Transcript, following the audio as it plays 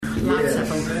Lots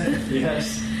of them.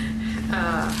 Yes.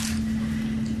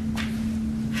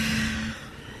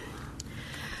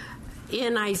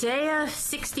 In Isaiah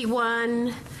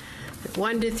 61,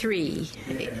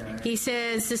 1-3, he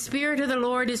says, "The Spirit of the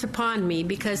Lord is upon me,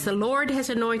 because the Lord has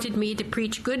anointed me to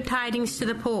preach good tidings to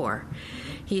the poor.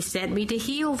 He sent me to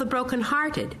heal the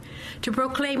brokenhearted, to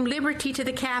proclaim liberty to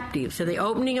the captives, and the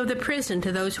opening of the prison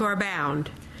to those who are bound,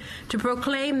 to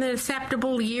proclaim the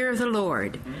acceptable year of the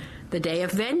Lord, the day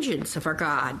of vengeance of our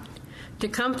God, to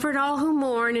comfort all who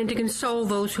mourn and to console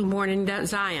those who mourn in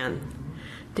Zion,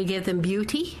 to give them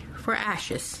beauty for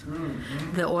ashes,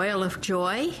 the oil of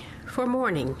joy for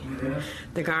mourning,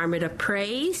 the garment of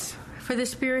praise for the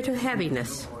spirit of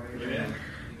heaviness,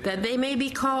 that they may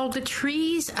be called the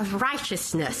trees of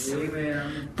righteousness,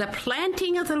 the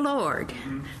planting of the Lord,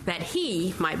 that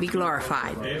he might be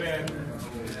glorified."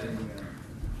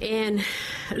 In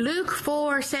Luke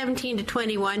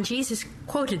 4:17-21, Jesus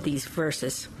quoted these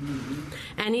verses,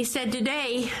 and he said,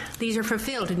 "Today these are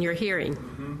fulfilled in your hearing."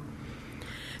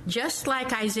 Just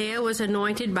like Isaiah was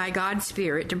anointed by God's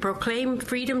Spirit to proclaim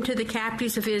freedom to the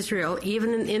captives of Israel,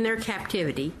 even in their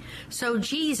captivity, so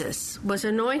Jesus was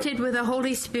anointed with the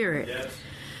Holy Spirit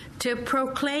to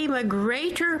proclaim a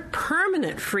greater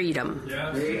permanent freedom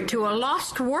to a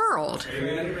lost world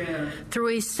through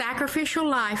his sacrificial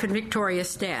life and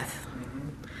victorious death.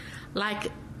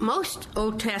 Like most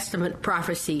Old Testament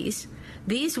prophecies,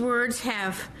 these words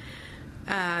have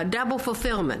double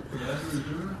fulfillment.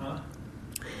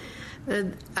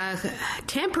 A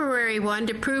temporary one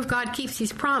to prove God keeps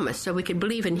his promise so we can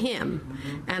believe in him,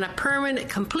 and a permanent,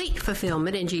 complete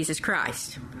fulfillment in Jesus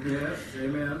Christ. Yes,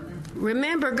 amen.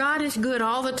 Remember, God is good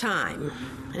all the time,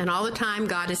 and all the time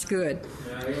God is good.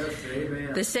 Yes,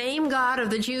 amen. The same God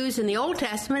of the Jews in the Old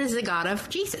Testament is the God of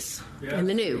Jesus in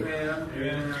the New.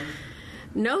 Amen.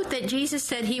 Note that Jesus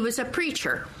said he was a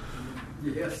preacher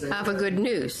Yes, of a good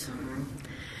news.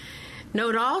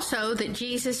 Note also that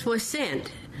Jesus was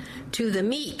sent to the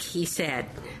meek, he said,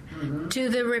 to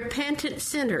the repentant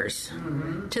sinners,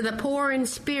 to the poor in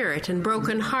spirit and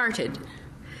brokenhearted,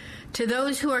 to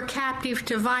those who are captive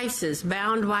to vices,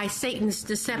 bound by Satan's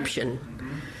deception,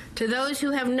 to those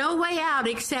who have no way out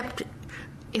except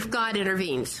if God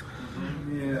intervenes.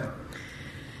 Yeah.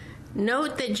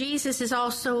 Note that Jesus is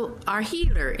also our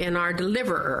healer and our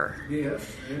deliverer. Yes,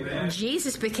 amen.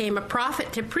 Jesus became a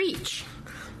prophet to preach,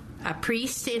 a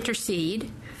priest to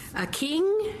intercede, a king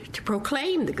to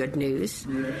proclaim the good news,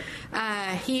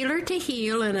 a healer to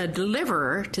heal, and a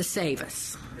deliverer to save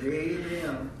us.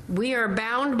 Amen. We are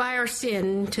bound by our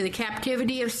sin to the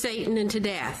captivity of Satan and to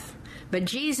death, but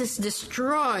Jesus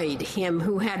destroyed him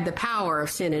who had the power of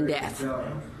sin and death.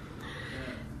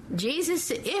 Jesus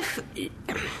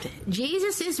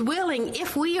is willing,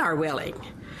 if we are willing,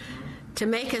 to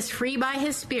make us free by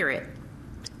his Spirit,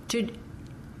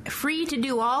 free to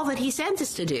do all that he sends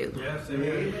us to do. Yes,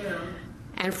 amen.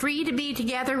 And free to be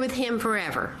together with him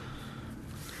forever.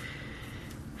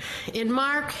 In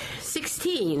Mark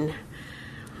 16,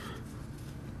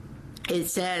 it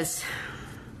says,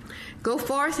 "Go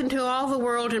forth into all the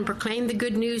world and proclaim the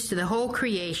good news to the whole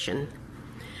creation.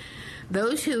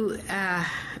 Those who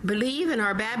believe and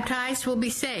are baptized will be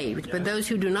saved, but those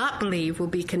who do not believe will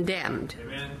be condemned."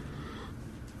 Amen.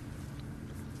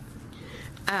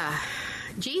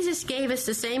 Jesus gave us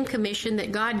the same commission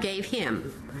that God gave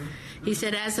him. He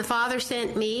said, "As the Father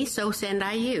sent me, so send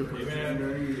I you."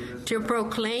 Amen. To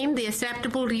proclaim the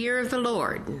acceptable year of the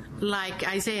Lord, like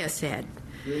Isaiah said.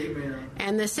 Amen.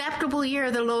 And the acceptable year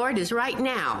of the Lord is right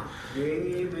now,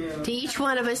 Amen. to each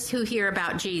one of us who hear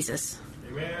about Jesus.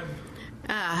 Amen.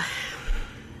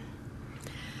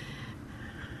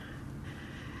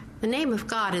 The name of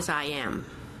God is I am.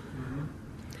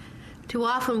 Too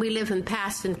often we live in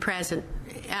past and present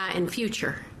and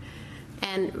future.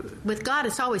 And with God,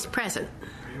 it's always present.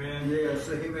 Amen. Yes,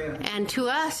 amen. And to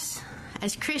us,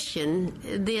 as Christian,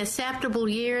 the acceptable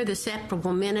year, the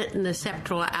acceptable minute, and the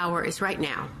acceptable hour is right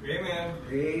now. Amen.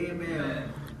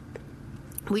 Amen.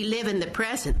 We live in the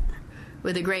present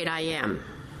with the great I am.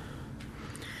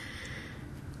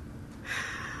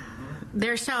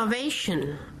 There's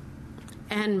salvation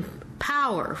and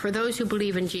power for those who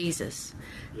believe in Jesus.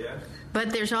 Yes.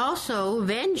 But there's also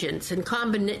vengeance and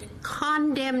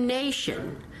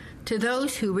condemnation to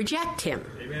those who reject him.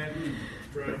 Amen.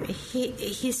 Right.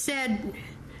 He said,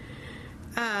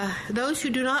 those who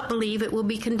do not believe it will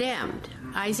be condemned.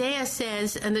 Isaiah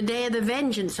says, "in the day of the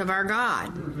vengeance of our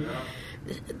God."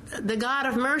 the God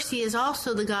of mercy is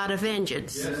also the God of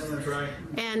vengeance. Yes, that's right.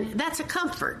 And that's a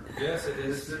comfort. Yes, it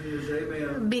is. Yes, it is.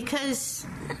 Amen. Because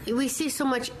we see so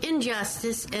much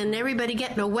injustice and everybody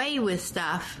getting away with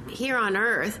stuff here on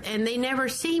earth, and they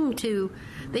seem to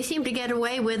get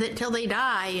away with it till they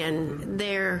die, and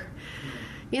they're,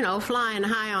 flying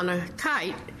high on a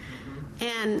kite.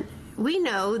 And we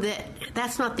know that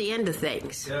that's not the end of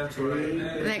things. That's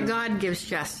right. That God gives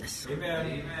justice.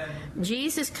 Amen.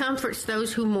 Jesus comforts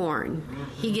those who mourn.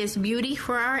 He gives beauty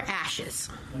for our ashes.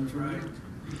 That's right.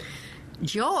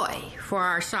 Joy for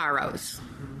our sorrows.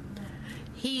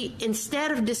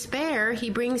 Instead of despair, he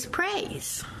brings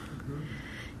praise.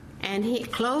 And he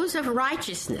clothes of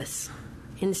righteousness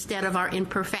instead of our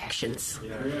imperfections.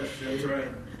 Yes, that's right.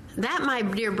 That, my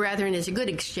dear brethren, is a good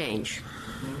exchange.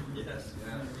 Yes.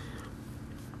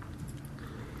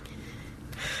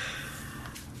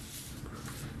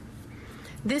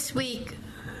 This week,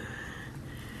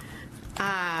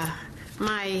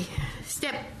 my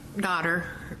stepdaughter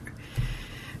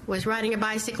was riding a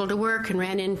bicycle to work and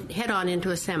ran head-on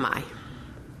into a semi.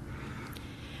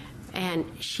 And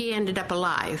she ended up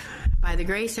alive by the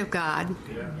grace of God.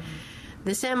 Yeah.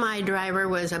 The semi driver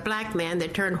was a black man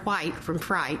that turned white from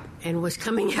fright and was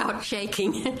coming out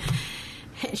shaking.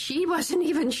 She wasn't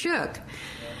even shook.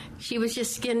 She was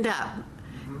just skinned up.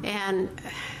 And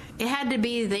it had to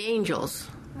be the angels,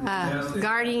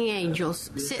 guardian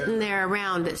angels, sitting there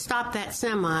around that stopped that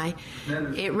semi.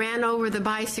 It ran over the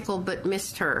bicycle but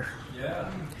missed her.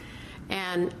 Yeah.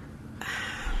 And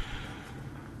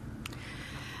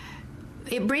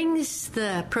it brings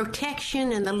the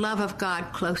protection and the love of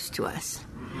God close to us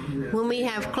when we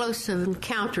have close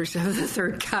encounters of the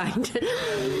third kind.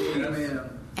 Amen.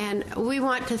 And we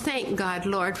want to thank God,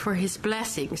 Lord, for his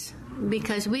blessings,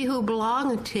 because we who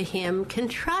belong to him can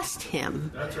trust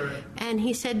him. That's right. And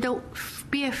he said, don't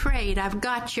be afraid, I've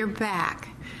got your back.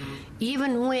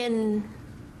 Even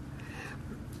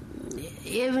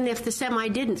if the semi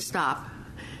didn't stop,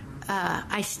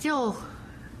 I still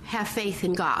have faith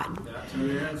in God.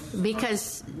 Yes.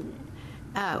 Because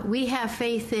we have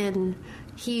faith in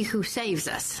he who saves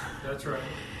us. That's right.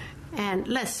 And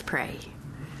let's pray.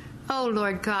 Oh,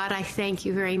 Lord God, I thank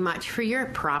you very much for your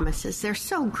promises. They're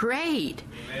so great.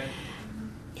 Amen.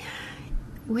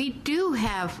 We do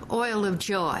have oil of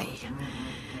joy.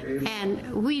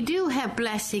 And we do have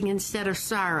blessing instead of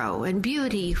sorrow, and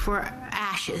beauty for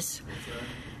ashes.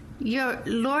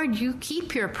 Lord, you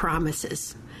keep your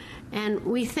promises. And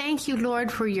we thank you,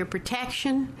 Lord, for your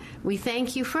protection. We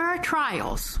thank you for our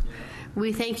trials.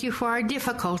 We thank you for our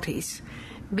difficulties,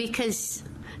 because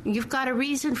you've got a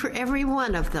reason for every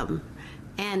one of them.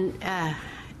 And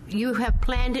you have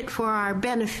planned it for our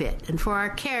benefit and for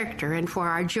our character and for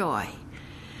our joy.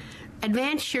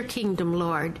 Advance your kingdom,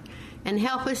 Lord, and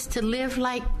help us to live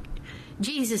like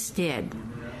Jesus did,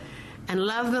 and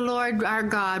love the Lord our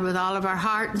God with all of our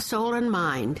heart and soul and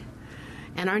mind,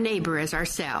 and our neighbor as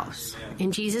ourselves.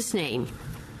 In Jesus' name.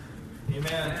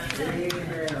 Amen.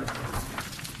 Amen.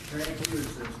 Thank you,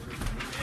 sister.